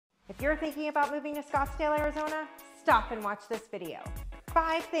If you're thinking about moving to Scottsdale, Arizona, stop and watch this video.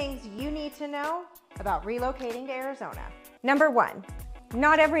 5 things you need to know about relocating to Arizona. Number 1,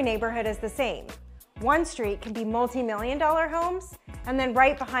 not every neighborhood is the same. One street can be multi-million-dollar homes, and then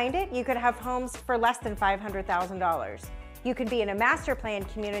right behind it, you could have homes for less than $500,000. You can be in a master plan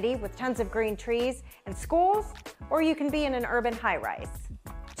community with tons of green trees and schools, or you can be in an urban high-rise.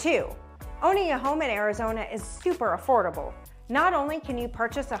 2, owning a home in Arizona is super affordable. Not only can you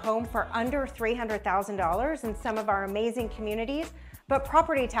purchase a home for under $300,000 in some of our amazing communities, but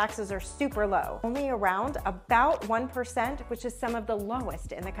property taxes are super low, only around about 1%, which is some of the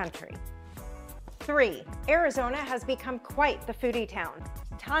lowest in the country. 3, Arizona has become quite the foodie town.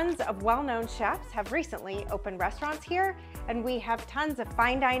 Tons of well-known chefs have recently opened restaurants here, and we have tons of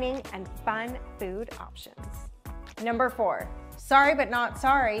fine dining and fun food options. Number 4, sorry but not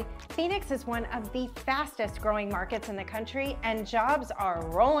sorry, Phoenix is one of the fastest growing markets in the country, and jobs are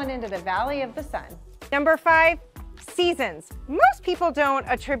rolling into the Valley of the Sun. Number 5, seasons. Most people don't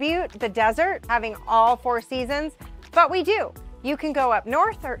attribute the desert having all 4 seasons, but we do. You can go up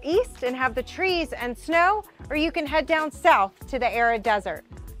north or east and have the trees and snow, or you can head down south to the arid desert.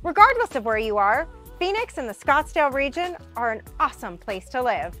 Regardless of where you are, Phoenix and the Scottsdale region are an awesome place to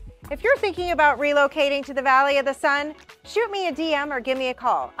live. If you're thinking about relocating to the Valley of the Sun, shoot me a DM or give me a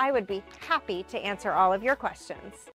call. I would be happy to answer all of your questions.